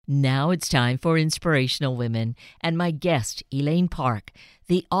Now it's time for Inspirational Women, and my guest, Elaine Park,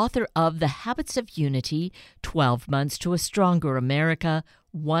 the author of The Habits of Unity, 12 Months to a Stronger America,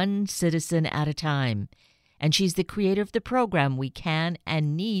 One Citizen at a Time. And she's the creator of the program we can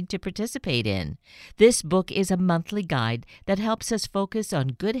and need to participate in. This book is a monthly guide that helps us focus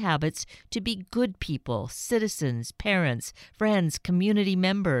on good habits to be good people, citizens, parents, friends, community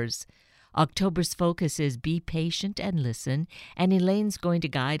members. October's focus is Be Patient and Listen, and Elaine's going to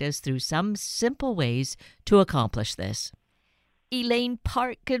guide us through some simple ways to accomplish this. Elaine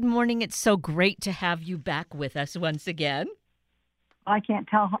Park, good morning. It's so great to have you back with us once again. I can't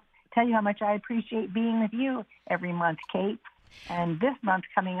tell you how much I appreciate being with you every month, Kate. And this month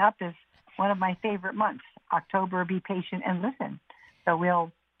coming up is one of my favorite months, October, Be Patient and Listen. So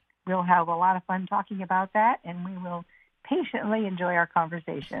we'll have a lot of fun talking about that, and we will patiently enjoy our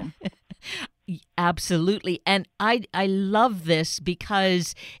conversation. Absolutely. And I love this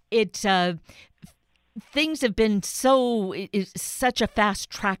because things have been such a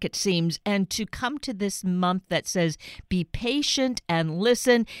fast track, it seems. And to come to this month that says, be patient and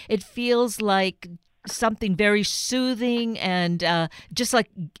listen, it feels like something very soothing and just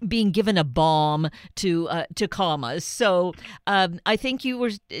like being given a balm to calm us. So I think you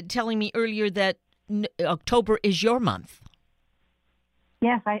were telling me earlier that October is your month.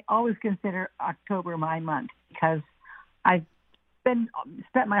 Yes, I always consider October my month because I've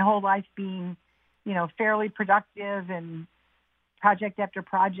spent my whole life being, fairly productive and project after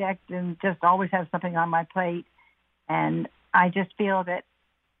project and just always have something on my plate. And I just feel that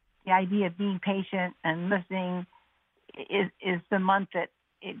the idea of being patient and listening is the month that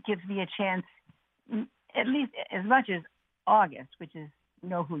it gives me a chance, at least as much as August, which is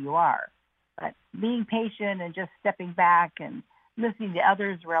know who you are. But being patient and just stepping back and listening to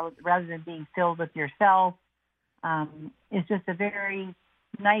others rather than being filled with yourself is just a very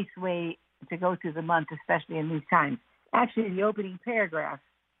nice way to go through the month, especially in these times. Actually, the opening paragraph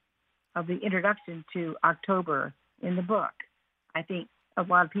of the introduction to October in the book, I think a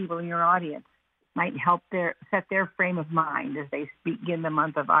lot of people in your audience might help set their frame of mind as they begin the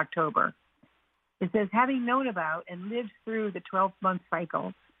month of October. It says, having known about and lived through the 12-month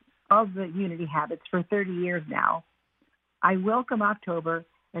cycle of the Unity Habits for 30 years now, I welcome October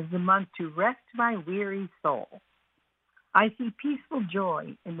as the month to rest my weary soul. I see peaceful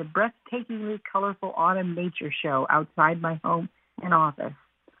joy in the breathtakingly colorful autumn nature show outside my home and office.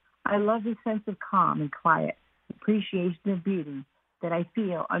 I love the sense of calm and quiet, appreciation of beauty that I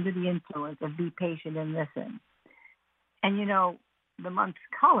feel under the influence of Be Patient and Listen. And the month's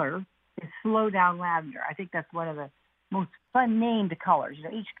color is Slow Down Lavender. I think that's one of the most fun named colors.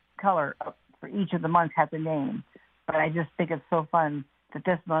 Each color for each of the months has a name. But I just think it's so fun that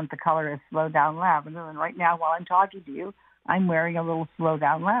this month the color is Slow Down Lavender. And right now, while I'm talking to you, I'm wearing a little Slow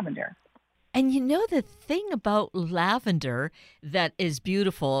Down Lavender. And the thing about lavender that is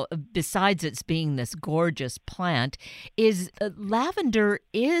beautiful, besides its being this gorgeous plant, is lavender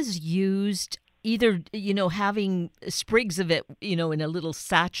is used either, having sprigs of it, in a little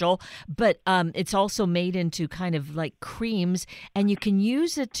satchel, but it's also made into kind of like creams, and you can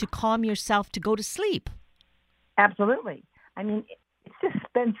use it to calm yourself to go to sleep. Absolutely. I mean, it's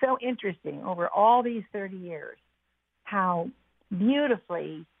just been so interesting over all these 30 years how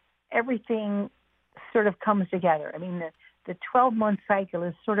beautifully everything sort of comes together. I mean, the 12-month cycle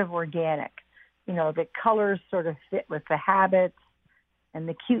is sort of organic. The colors sort of fit with the habits and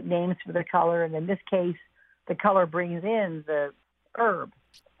the cute names for the color. And in this case, the color brings in the herb.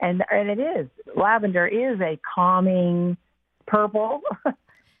 And it is. Lavender is a calming purple,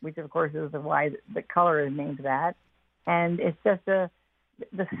 which of course is why the color is named that. And it's just the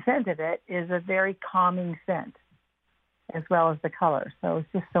scent of it is a very calming scent, as well as the color. So it's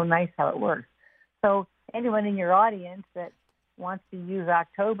just so nice how it works. So anyone in your audience that wants to use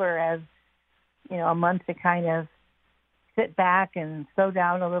October as, a month to kind of sit back and slow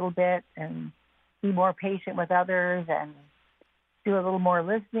down a little bit and be more patient with others and do a little more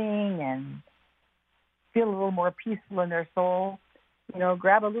listening and feel a little more peaceful in their soul,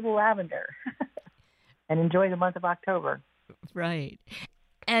 grab a little lavender and enjoy the month of October. Right.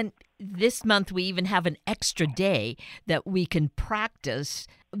 And this month we even have an extra day that we can practice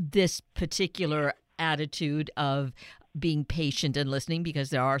this particular attitude of being patient and listening, because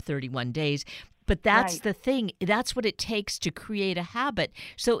there are 31 days. But that's right. The thing. That's what it takes to create a habit.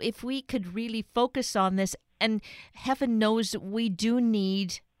 So if we could really focus on this, and heaven knows we do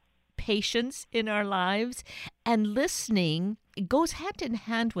need patience in our lives, and listening goes hand in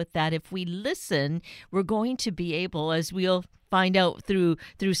hand with that. If we listen, we're going to be able, as we'll find out through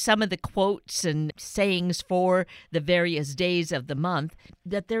some of the quotes and sayings for the various days of the month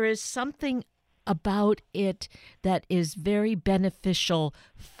that there is something about it that is very beneficial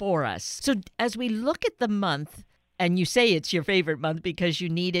for us. So as we look at the month, and you say it's your favorite month because you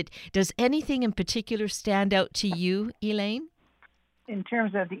need it, does anything in particular stand out to you, Elaine? In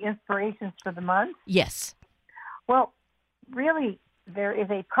terms of the inspirations for the month? Yes. Well, really, there is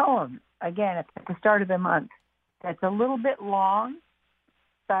a poem, again, at the start of the month, that's a little bit long,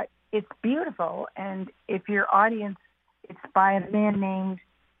 but it's beautiful. And if your audience, it's by a man named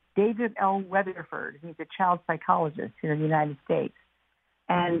David L. Weatherford. He's a child psychologist here in the United States.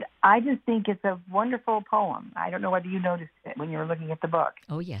 And I just think it's a wonderful poem. I don't know whether you noticed it when you were looking at the book.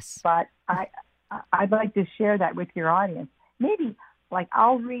 Oh, yes. But I'd like to share that with your audience. Maybe, like,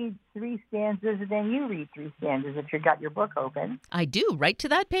 I'll read 3 stanzas and then you read 3 stanzas if you've got your book open. I do, right to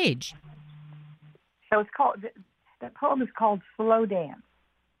that page. So it's called, the poem is called Slow Dance.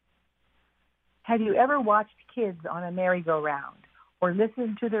 Have you ever watched kids on a merry-go-round or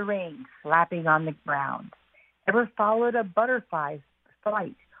listened to the rain slapping on the ground? Ever followed a butterfly's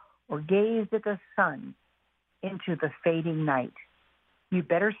flight or gazed at the sun into the fading night? You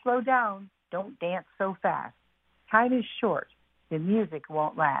better slow down. Don't dance so fast. Time is short. The music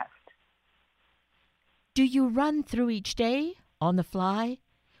won't last. Do you run through each day on the fly?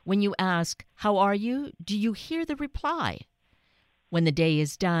 When you ask, how are you? Do you hear the reply? When the day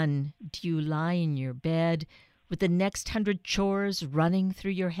is done, do you lie in your bed with the next 100 chores running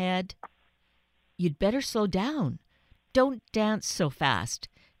through your head? You'd better slow down. Don't dance so fast.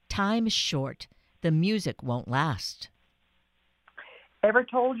 Time is short. The music won't last. Ever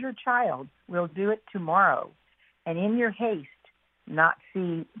told your child, we'll do it tomorrow, and in your haste, not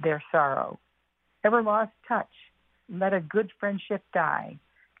see their sorrow? Ever lost touch, let a good friendship die,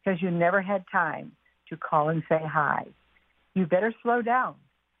 because you never had time to call and say hi? You better slow down.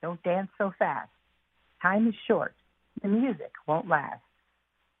 Don't dance so fast. Time is short. The music won't last.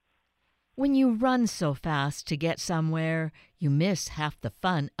 When you run so fast to get somewhere, you miss half the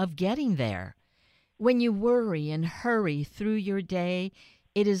fun of getting there. When you worry and hurry through your day,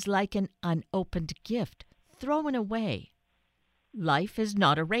 it is like an unopened gift thrown away. Life is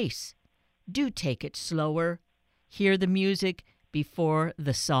not a race. Do take it slower. Hear the music before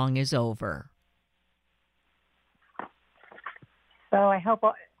the song is over. So I hope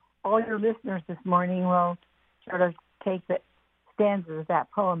all your listeners this morning will sort of take the stanzas of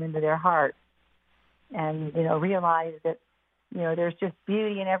that poem into their heart and, realize that, there's just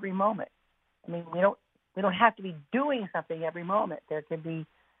beauty in every moment. I mean, we don't have to be doing something every moment. There can be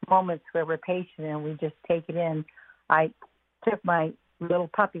moments where we're patient and we just take it in. I took my little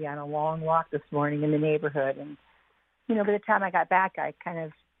puppy on a long walk this morning in the neighborhood, and by the time I got back, I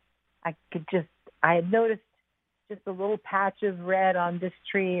had noticed just a little patch of red on this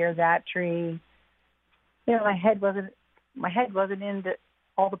tree or that tree. My head wasn't into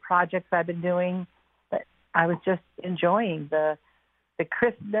all the projects I've been doing, but I was just enjoying the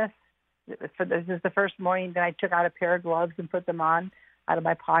crispness. This is the first morning that I took out a pair of gloves and put them on out of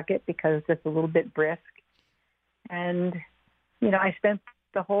my pocket because it's just a little bit brisk. And, I spent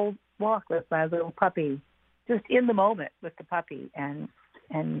the whole walk with my little puppy, just in the moment with the puppy and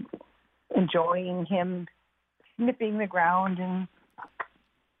enjoying him sniffing the ground and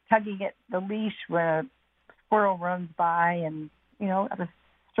tugging at the leash when a squirrel runs by. And, I was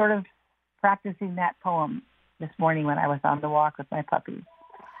sort of practicing that poem this morning when I was on the walk with my puppy.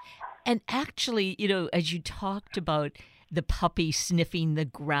 And actually, as you talked about the puppy sniffing the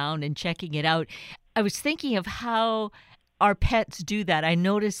ground and checking it out, I was thinking of how our pets do that. I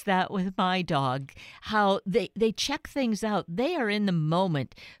noticed that with my dog, how they check things out. They are in the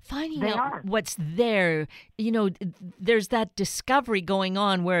moment, finding out what's there. There's that discovery going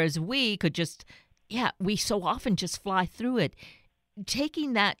on, whereas we could we so often just fly through it.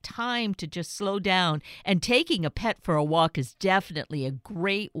 Taking that time to just slow down and taking a pet for a walk is definitely a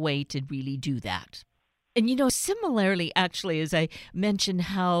great way to really do that. And, similarly, actually, as I mentioned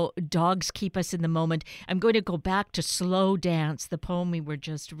how dogs keep us in the moment, I'm going to go back to Slow Dance, the poem we were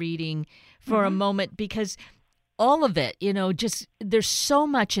just reading, for a moment, because all of it, just there's so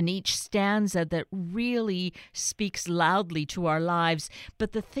much in each stanza that really speaks loudly to our lives.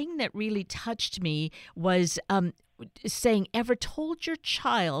 But the thing that really touched me was saying, ever told your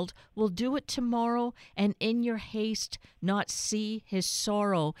child, we'll do it tomorrow, and in your haste not see his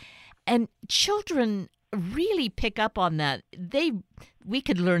sorrow? And children really pick up on that. We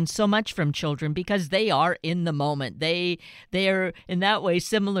could learn so much from children because they are in the moment. They are in that way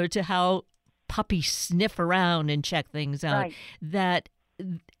similar to how puppies sniff around and check things out. Right. That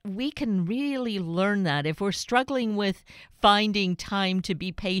we can really learn that if we're struggling with finding time to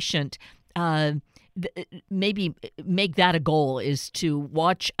be patient. Maybe make that a goal, is to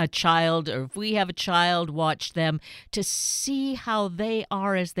watch a child, or if we have a child, watch them to see how they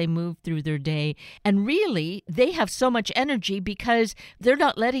are as they move through their day. And really, they have so much energy because they're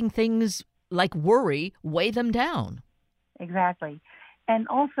not letting things like worry weigh them down. Exactly. And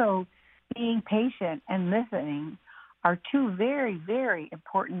also, being patient and listening are two very, very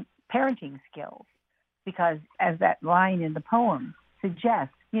important parenting skills, because as that line in the poem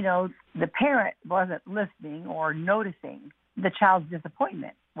suggests, the parent wasn't listening or noticing the child's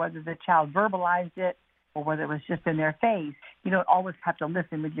disappointment, whether the child verbalized it or whether it was just in their face. You don't always have to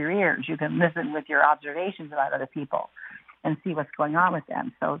listen with your ears. You can listen with your observations about other people and see what's going on with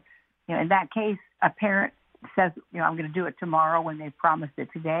them. So, in that case, a parent says, I'm going to do it tomorrow when they promised it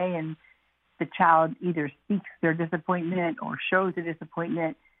today, and the child either speaks their disappointment or shows the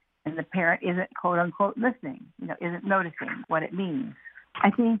disappointment, and the parent isn't, quote unquote, listening, isn't noticing what it means. I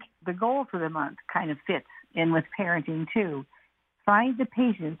think the goal for the month kind of fits in with parenting too. Find the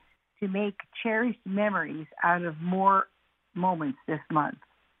patience to make cherished memories out of more moments this month.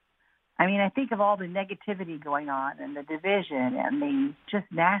 I think of all the negativity going on and the division and the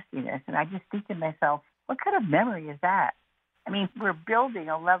just nastiness, and I just think to myself, what kind of memory is that? We're building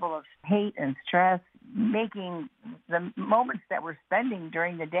a level of hate and stress, making the moments that we're spending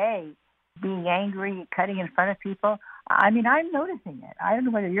during the day being angry, cutting in front of people. I'm noticing it. I don't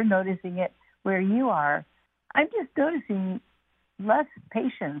know whether you're noticing it where you are. I'm just noticing less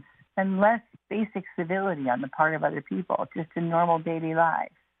patience and less basic civility on the part of other people, just in normal daily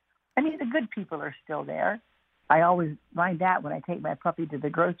lives. The good people are still there. I always mind that when I take my puppy to the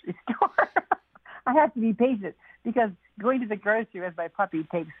grocery store. I have to be patient because going to the grocery with my puppy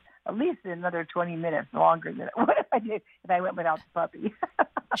takes at least another 20 minutes longer than it would if I went without the puppy.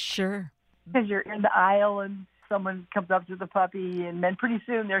 Sure. Because you're in the aisle and someone comes up to the puppy, and then pretty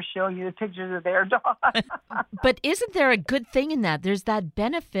soon they're showing you the pictures of their dog. But isn't there a good thing in that? There's that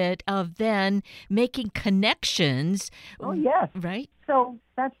benefit of then making connections. Oh, yes. Right? So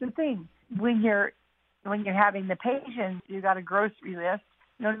that's the thing. When you're having the patience, you got a grocery list.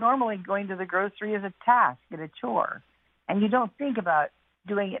 Normally going to the grocery is a task and a chore, and you don't think about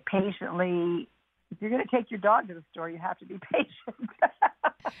doing it patiently. If you're going to take your dog to the store, you have to be patient.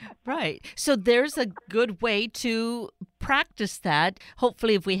 Right. So there's a good way to practice that.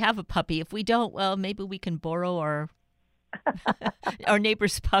 Hopefully, if we have a puppy. If we don't, well, maybe we can borrow our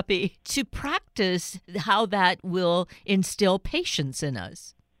neighbor's puppy to practice how that will instill patience in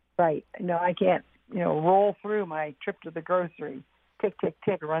us. Right. No, I can't, roll through my trip to the grocery, tick, tick,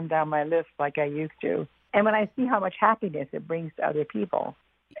 tick, run down my list like I used to. And when I see how much happiness it brings to other people.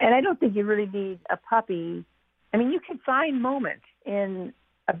 And I don't think you really need a puppy. You can find moments in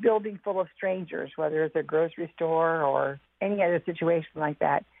a building full of strangers, whether it's a grocery store or any other situation like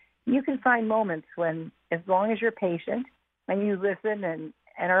that. You can find moments when, as long as you're patient and you listen and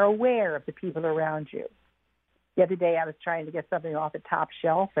are aware of the people around you. The other day I was trying to get something off the top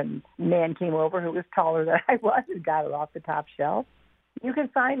shelf, and a man came over who was taller than I was and got it off the top shelf. You can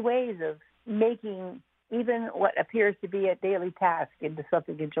find ways of making even what appears to be a daily task into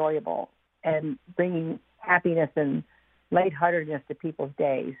something enjoyable and bringing happiness and lightheartedness to people's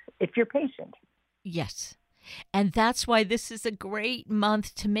days if you're patient. Yes. And that's why this is a great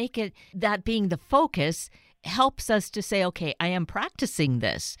month to make it, that being the focus, helps us to say, okay, I am practicing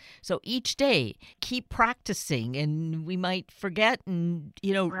this. So each day, keep practicing, and we might forget and,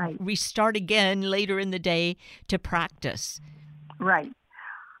 Right. restart again later in the day to practice. Right.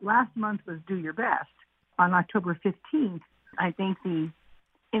 Last month was Do Your Best. On October 15th, I think the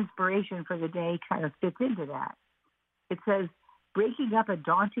inspiration for the day kind of fits into that. It says, breaking up a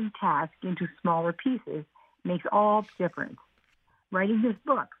daunting task into smaller pieces makes all the difference. Writing this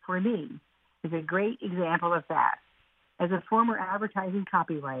book, for me, is a great example of that. As a former advertising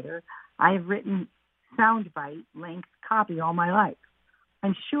copywriter, I have written soundbite length copy all my life.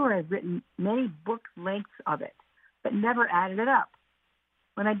 I'm sure I've written many book lengths of it, but never added it up.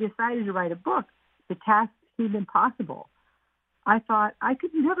 When I decided to write a book, the task seemed impossible. I thought I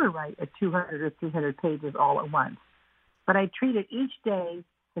could never write a 200 or 300 pages all at once, but I treated each day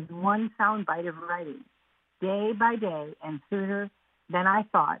as one soundbite of writing, day by day, and sooner than I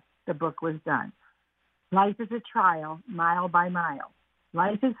thought the book was done. Life is a trial, mile by mile.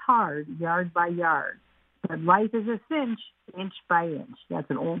 Life is hard, yard by yard. But life is a cinch, inch by inch. That's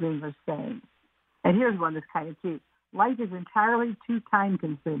an old English saying. And here's one that's kind of cute. Life is entirely too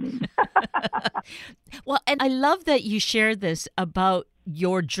time-consuming. Well, and I love that you share this about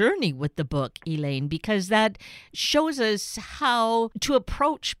your journey with the book, Elaine, because that shows us how to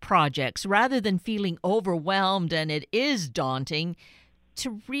approach projects rather than feeling overwhelmed, and it is daunting,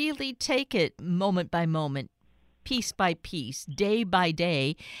 to really take it moment by moment, piece by piece, day by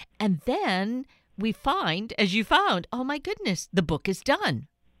day. And then we find, as you found, oh my goodness, the book is done.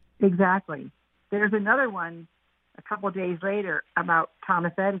 Exactly. There's another one a couple of days later about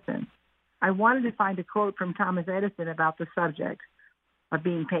Thomas Edison. I wanted to find a quote from Thomas Edison about the subject of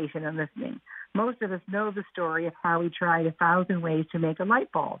being patient and listening. Most of us know the story of how he tried 1,000 ways to make a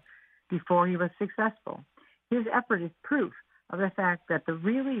light bulb before he was successful. His effort is proof of the fact that the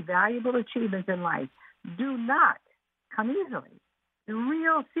really valuable achievements in life do not come easily. The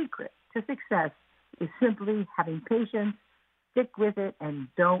real secret to success is simply having patience, stick with it, and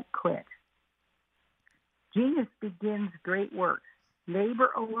don't quit. Genius begins great works. Labor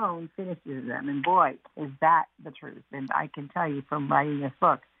alone finishes them. And boy, is that the truth. And I can tell you from writing this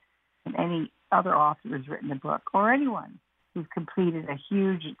book, and any other author who's written a book, or anyone who's completed a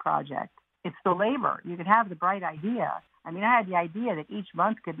huge project, it's the labor. You could have the bright idea. I mean, I had the idea that each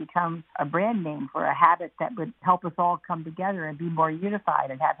month could become a brand name for a habit that would help us all come together and be more unified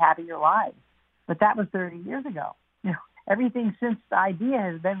and have happier lives. But that was 30 years ago. You know, everything since the idea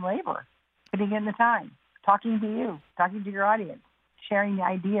has been labor, putting in the time, talking to you, talking to your audience, sharing the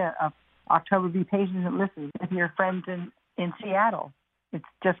idea of October Be Patient and Listen with your friends in Seattle. It's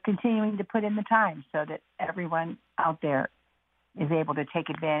just continuing to put in the time so that everyone out there is able to take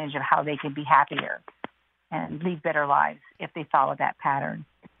advantage of how they can be happier and lead better lives if they follow that pattern.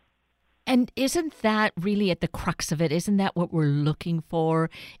 And isn't that really at the crux of it? Isn't that what we're looking for,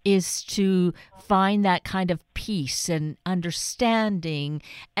 is to find that kind of peace and understanding?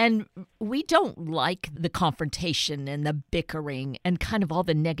 And we don't like the confrontation and the bickering and kind of all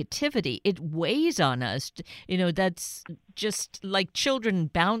the negativity. It weighs on us. You know, that's just like children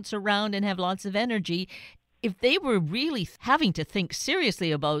bounce around and have lots of energy. If they were really having to think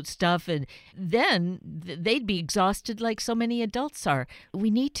seriously about stuff, and then they'd be exhausted like so many adults are.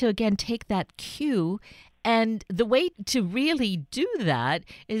 We need to, again, take that cue. And the way to really do that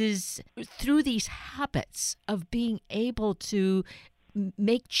is through these habits of being able to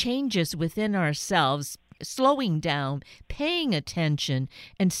make changes within ourselves, slowing down, paying attention,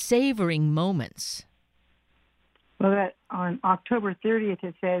 and savoring moments. Well, that on October 30th,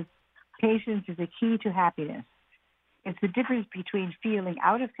 it says, patience is a key to happiness. It's the difference between feeling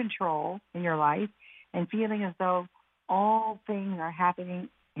out of control in your life and feeling as though all things are happening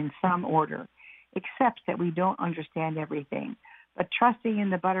in some order, except that we don't understand everything. But trusting in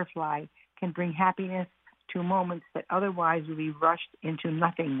the butterfly can bring happiness to moments that otherwise would be rushed into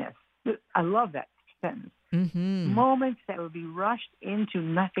nothingness. I love that sentence. Mm-hmm. Moments that would be rushed into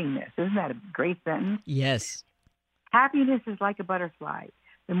nothingness. Isn't that a great sentence? Yes. Happiness is like a butterfly.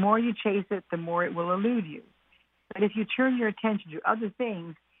 The more you chase it, the more it will elude you. But if you turn your attention to other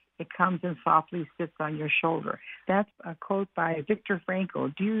things, it comes and softly sits on your shoulder. That's a quote by Viktor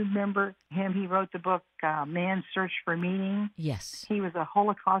Frankl. Do you remember him? He wrote the book, Man's Search for Meaning. Yes. He was a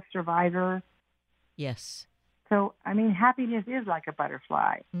Holocaust survivor. Yes. So, I mean, happiness is like a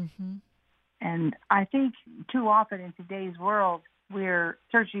butterfly. Mm-hmm. And I think too often in today's world, we're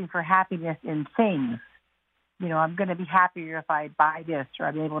searching for happiness in things. You know, I'm going to be happier if I buy this or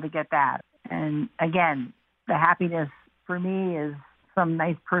I'm able to get that. And again, the happiness for me is some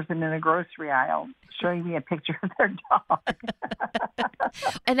nice person in a grocery aisle showing me a picture of their dog.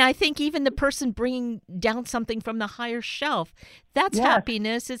 And I think even the person bringing down something from the higher shelf, that's yes.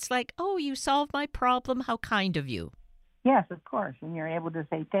 happiness. It's like, oh, you solved my problem. How kind of you. Yes, of course. And you're able to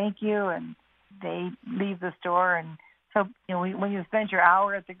say thank you, and they leave the store. And so, you know, when you spend your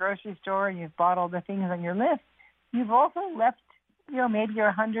hour at the grocery store and you've bought all the things on your list, you've also left, you know, maybe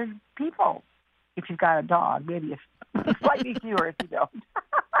 100 people if you've got a dog, maybe slightly fewer if you don't.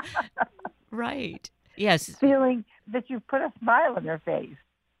 Right. Yes. Feeling that you've put a smile on their face.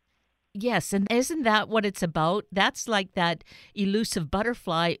 Yes, and isn't that what it's about? That's like that elusive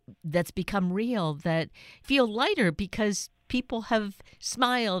butterfly that's become real, that feel lighter because people have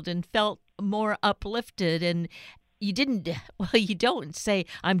smiled and felt more uplifted. And you don't say,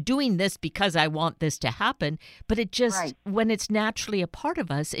 I'm doing this because I want this to happen, but it just, right. When it's naturally a part of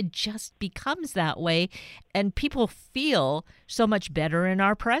us, it just becomes that way, and people feel so much better in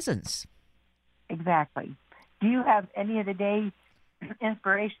our presence. Exactly. Do you have any of the day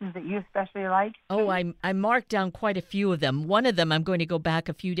inspirations that you especially like? Oh, I marked down quite a few of them. One of them, I'm going to go back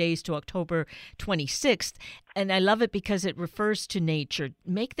a few days to October 26th, and I love it because it refers to nature.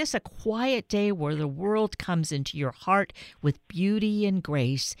 Make this a quiet day where the world comes into your heart with beauty and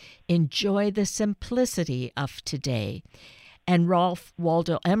grace. Enjoy the simplicity of today. And Ralph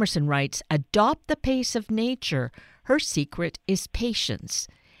Waldo Emerson writes, adopt the pace of nature. Her secret is patience.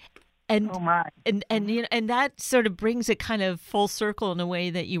 And, Oh my. and that sort of brings it kind of full circle in a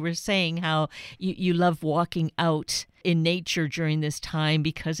way that you were saying how you love walking out in nature during this time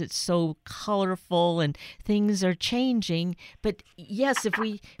because it's so colorful and things are changing. But yes, if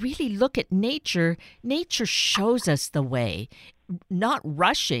we really look at nature, nature shows us the way, not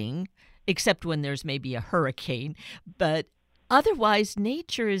rushing, except when there's maybe a hurricane. But otherwise,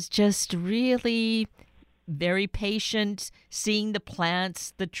 nature is just really very patient, seeing the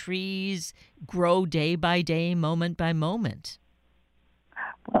plants, the trees grow day by day, moment by moment.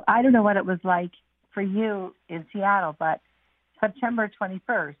 Well, I don't know what it was like for you in Seattle, but September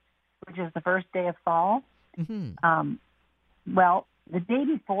 21st, which is the first day of fall, well, the day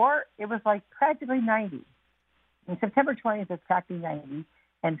before, it was like practically 90. And September 20th is practically 90.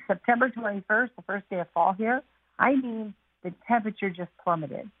 And September 21st, the first day of fall here, I mean, the temperature just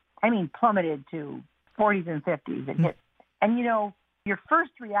plummeted. I mean, plummeted to 40s and 50s. It hit. And, you know, your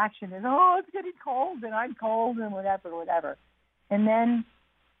first reaction is, oh, it's getting cold, and I'm cold, and whatever. And then,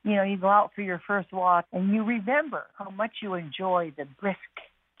 you know, you go out for your first walk, and you remember how much you enjoy the brisk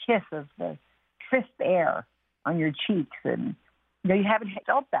kiss of the crisp air on your cheeks. And, you know, you haven't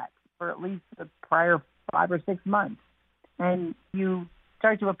felt that for at least the prior 5 or 6 months. And you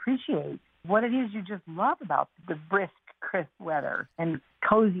start to appreciate what it is you just love about the brisk, crisp weather and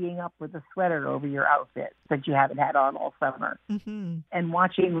cozying up with a sweater over your outfit that you haven't had on all summer. And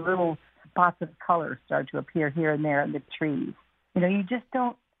watching little spots of color start to appear here and there in the trees. You know, you just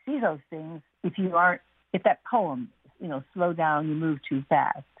don't see those things if that poem, you know, slow down, you move too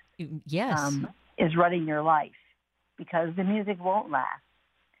fast. Yes. Is running your life because the music won't last.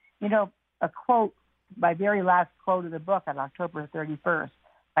 You know, a quote, my very last quote of the book on October 31st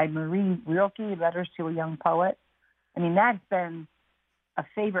by Marie Rilke, Letters to a Young Poet. I mean, that's been a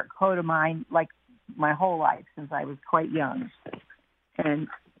favorite quote of mine, like my whole life since I was quite young. And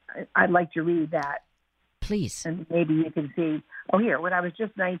I'd like to read that. Please. And maybe you can see, when I was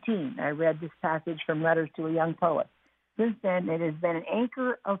just 19, I read this passage from Letters to a Young Poet. Since then, it has been an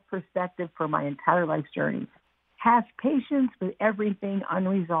anchor of perspective for my entire life's journey. Have patience with everything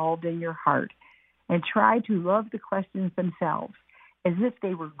unresolved in your heart and try to love the questions themselves as if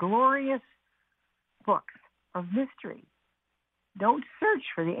they were glorious books of mystery. Don't search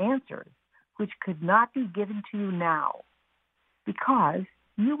for the answers which could not be given to you now because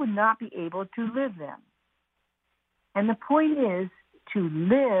you would not be able to live them. And the point is to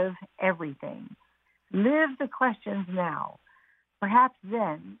live everything. Live the questions now. Perhaps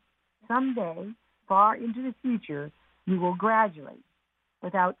then, someday, far into the future, you will gradually,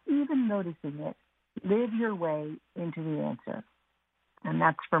 without even noticing it, live your way into the answer. And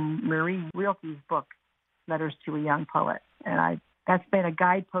that's from Marie Rilke's book, Letters to a Young Poet. And that's been a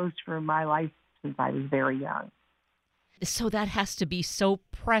guidepost for my life since I was very young. So that has to be so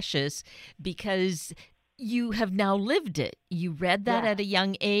precious because you have now lived it. You read that at a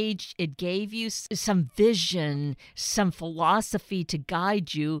young age. It gave you some vision, some philosophy to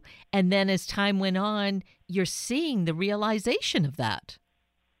guide you. And then as time went on, you're seeing the realization of that.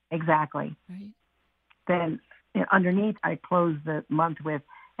 Exactly. Right. Then underneath, I close the month with,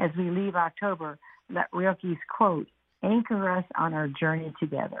 as we leave October, let Rilke's quote, anchor us on our journey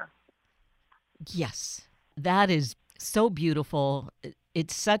together. Yes, that is so beautiful.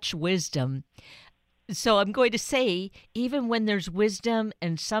 It's such wisdom. So I'm going to say, even when there's wisdom,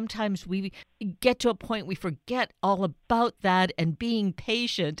 and sometimes we get to a point we forget all about that and being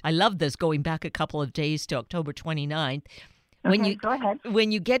patient. I love this, going back a couple of days to October 29th. Go ahead.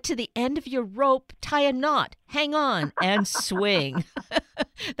 When you get to the end of your rope, tie a knot, hang on, and swing.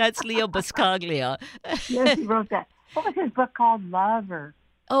 That's Leo Buscaglia. Yes, he wrote that. What was his book called? Love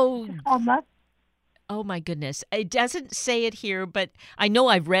called Love? Oh, my goodness. It doesn't say it here, but I know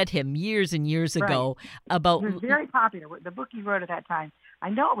I've read him years and years ago about... It was very popular. The book he wrote at that time,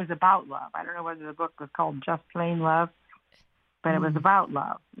 I know it was about love. I don't know whether the book was called Just Plain Love, but it was about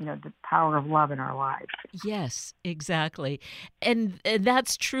love, the power of love in our lives. Yes, exactly. And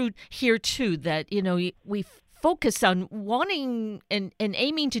that's true here, too, that, we focus on wanting and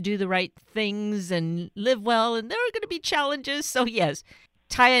aiming to do the right things and live well, and there are going to be challenges. So, yes,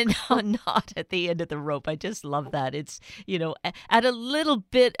 tie a knot at the end of the rope. I just love that. It's, add a little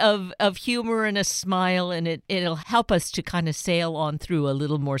bit of humor and a smile, and it'll help us to kind of sail on through a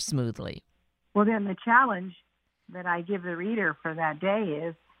little more smoothly. Well, then the challenge that I give the reader for that day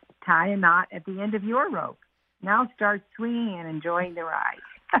is tie a knot at the end of your rope. Now start swinging and enjoying the ride.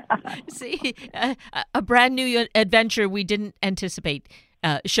 See, a brand new adventure we didn't anticipate.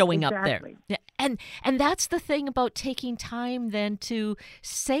 showing Exactly. up there. And that's the thing about taking time then to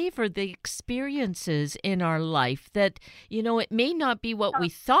savor the experiences in our life that, it may not be what we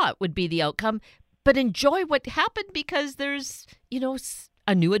thought would be the outcome, but enjoy what happened because there's,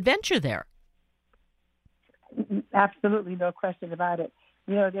 a new adventure there. Absolutely, no question about it.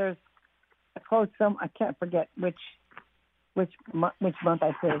 There's a quote. I can't forget which month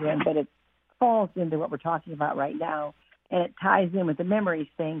I put it in, but it falls into what we're talking about right now, and it ties in with the memories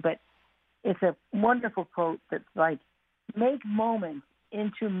thing. But it's a wonderful quote that's like, make moments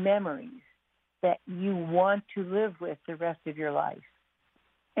into memories that you want to live with the rest of your life.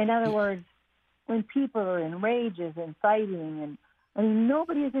 In other words, when people are in rages and fighting, and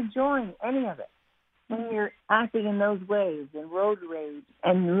nobody is enjoying any of it, when you're acting in those ways, in road rage,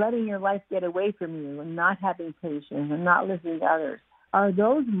 and letting your life get away from you, and not having patience, and not listening to others, are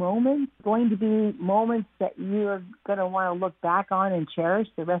those moments going to be moments that you're going to want to look back on and cherish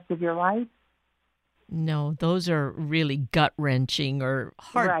the rest of your life? No, those are really gut-wrenching or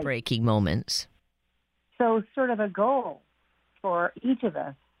heartbreaking moments. So sort of a goal for each of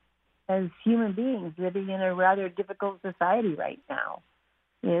us as human beings living in a rather difficult society right now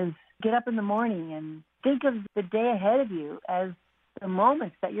is get up in the morning and think of the day ahead of you as the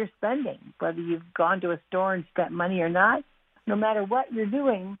moments that you're spending, whether you've gone to a store and spent money or not. No matter what you're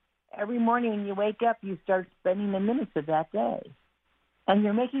doing, every morning when you wake up, you start spending the minutes of that day. And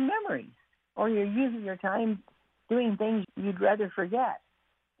you're making memories, or you're using your time doing things you'd rather forget.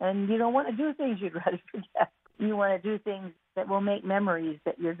 And you don't want to do things you'd rather forget. You want to do things that will make memories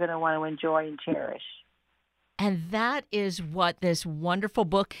that you're going to want to enjoy and cherish. And that is what this wonderful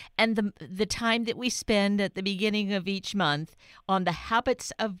book and the time that we spend at the beginning of each month on the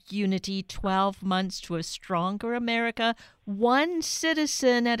Habits of Unity, 12 Months to a Stronger America, one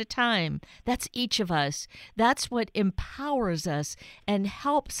citizen at a time. That's each of us. That's what empowers us and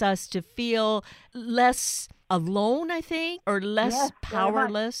helps us to feel less alone, I think, or less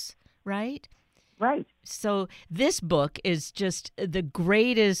powerless, right? Right. So this book is just the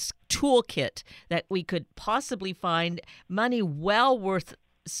greatest toolkit that we could possibly find. Money well worth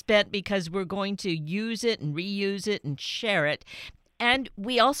spent because we're going to use it and reuse it and share it. And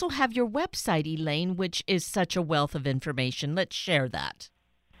we also have your website, Elaine, which is such a wealth of information. Let's share that.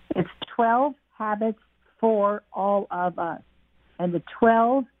 It's 12 Habits for All of Us. And the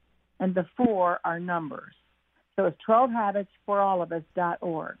 12 and the 4 are numbers. So it's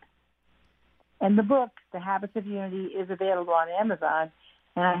 12habitsforallofus.org. And the book, The Habits of Unity, is available on Amazon.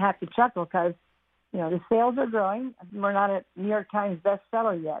 And I have to chuckle because, the sales are growing. We're not a New York Times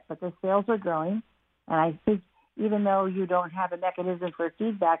bestseller yet, but the sales are growing. And I think even though you don't have a mechanism for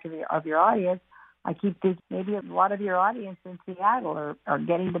feedback of your audience, I keep thinking maybe a lot of your audience in Seattle are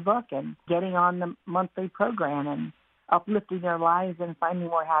getting the book and getting on the monthly program and uplifting their lives and finding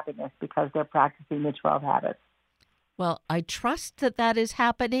more happiness because they're practicing the 12 habits. Well, I trust that is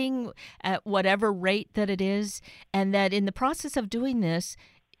happening at whatever rate that it is, and that in the process of doing this,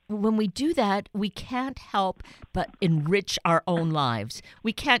 when we do that, we can't help but enrich our own lives.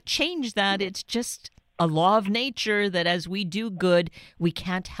 We can't change that. It's just a law of nature that as we do good, we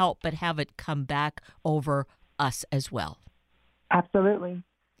can't help but have it come back over us as well. Absolutely.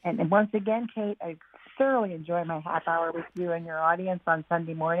 And once again, Kate, I thoroughly enjoy my half hour with you and your audience on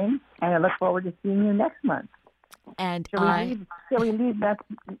Sunday morning, and I look forward to seeing you next month. And Shall we leave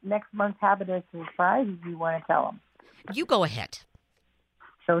next month's habit as a surprise, or do you want to tell them? You go ahead.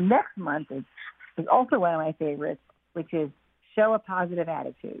 So next month is also one of my favorites, which is show a positive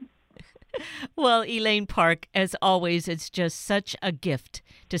attitude. Well, Elaine Park, as always, it's just such a gift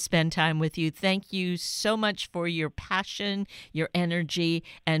to spend time with you. Thank you so much for your passion, your energy,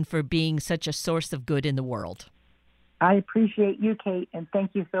 and for being such a source of good in the world. I appreciate you, Kate, and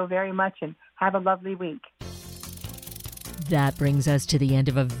thank you so very much, and have a lovely week. That brings us to the end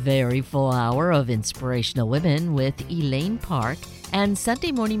of a very full hour of Inspirational Women with Elaine Park and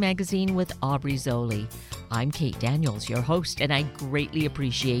Sunday Morning Magazine with Aubrey Zoli. I'm Kate Daniels, your host, and I greatly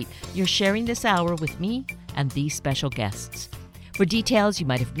appreciate your sharing this hour with me and these special guests. For details you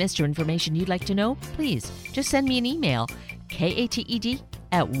might have missed or information you'd like to know, please just send me an email,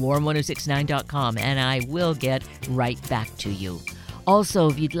 kated@warm1069.com, and I will get right back to you. Also,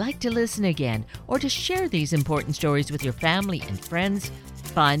 if you'd like to listen again or to share these important stories with your family and friends,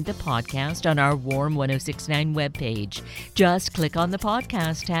 find the podcast on our Warm 1069 webpage. Just click on the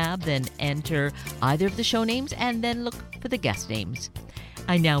podcast tab, then enter either of the show names, and then look for the guest names.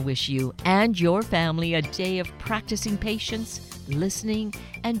 I now wish you and your family a day of practicing patience, listening,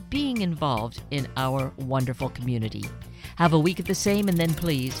 and being involved in our wonderful community. Have a week of the same, and then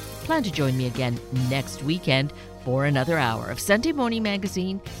please plan to join me again next weekend for another hour of Sunday Morning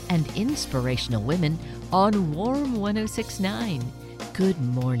Magazine and Inspirational Women on Warm 1069. Good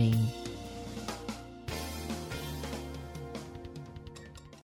morning.